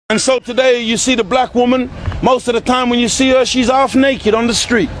And so today you see the black woman, most of the time when you see her, she's half naked on the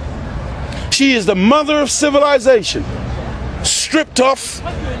street. She is the mother of civilization, stripped off,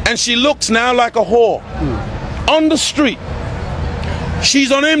 and she looks now like a whore on the street. She's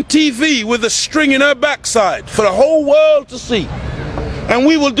on MTV with a string in her backside for the whole world to see. And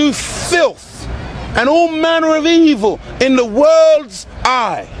we will do filth and all manner of evil in the world's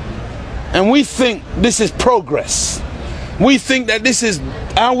eye. And we think this is progress. We think that this is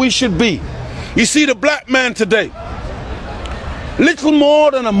how we should be. You see the black man today, little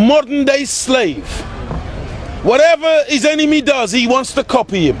more than a modern day slave. Whatever his enemy does, he wants to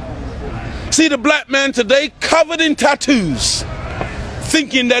copy him. See the black man today covered in tattoos,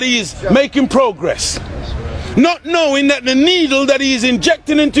 thinking that he is making progress, not knowing that the needle that he is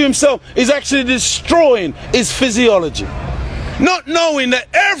injecting into himself is actually destroying his physiology, not knowing that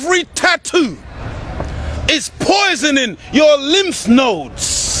every tattoo is poisoning your lymph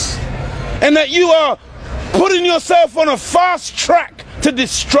nodes, and that you are putting yourself on a fast track to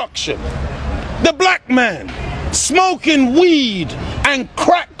destruction. The black man smoking weed and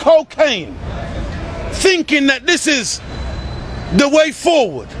crack cocaine, thinking that this is the way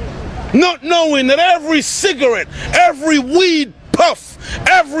forward, not knowing that every cigarette, every weed puff,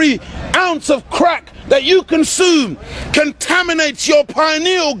 every ounce of crack that you consume contaminates your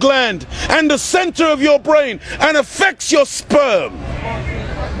pineal gland and the center of your brain and affects your sperm.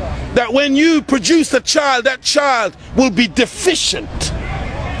 That when you produce a child, that child will be deficient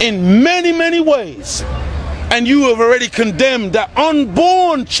in many, many ways. And you have already condemned that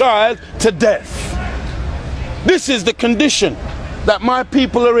unborn child to death. This is the condition that my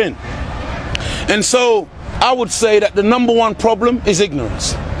people are in. And so I would say that the number one problem is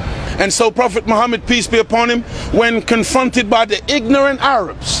ignorance. And so Prophet Muhammad, peace be upon him, when confronted by the ignorant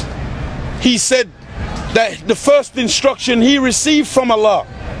Arabs, he said that the first instruction he received from Allah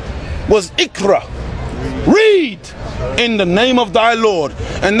was Iqra, read in the name of thy Lord.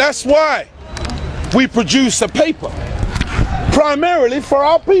 And that's why we produce a paper, primarily for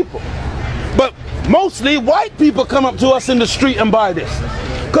our people. But mostly white people come up to us in the street and buy this.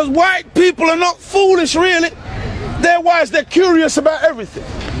 Because white people are not foolish, really. They're wise, they're curious about everything.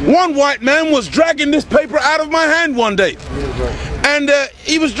 One white man was dragging this paper out of my hand one day. And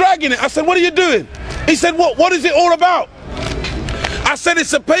he was dragging it. I said, what are you doing? He said, what is it all about? I said,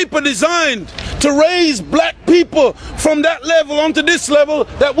 it's a paper designed to raise black people from that level onto this level,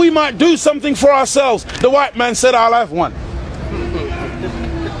 that we might do something for ourselves. The white man said, I'll have one.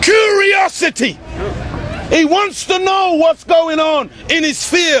 Curiosity. He wants to know what's going on in his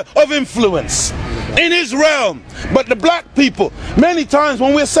sphere of influence, in his realm. But the black people, many times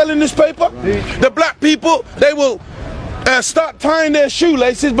when we're selling this paper, the black people, they will start tying their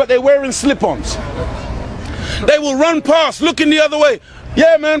shoelaces, but they're wearing slip-ons. They will run past, looking the other way.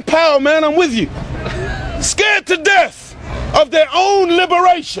 Yeah, man, power, man, I'm with you. Scared to death of their own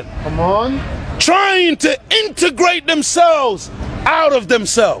liberation. Come on. Trying to integrate themselves out of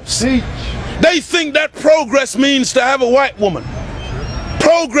themselves. Teach. They think that progress means to have a white woman.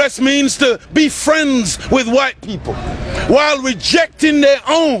 Progress means to be friends with white people, while rejecting their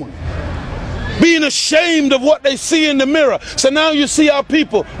own, being ashamed of what they see in the mirror. So now you see our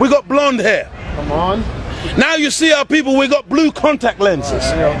people, we got blonde hair. Come on. Now you see our people, we got blue contact lenses.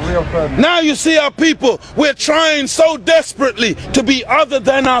 Now you see our people, we're trying so desperately to be other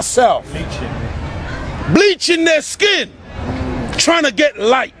than ourselves. Bleaching their skin, trying to get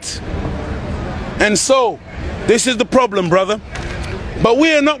light. And so, this is the problem, brother. But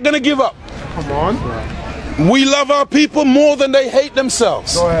we are not going to give up. Come on. We love our people more than they hate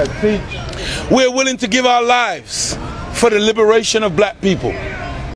themselves. Go ahead, teach. We're willing to give our lives for the liberation of black people.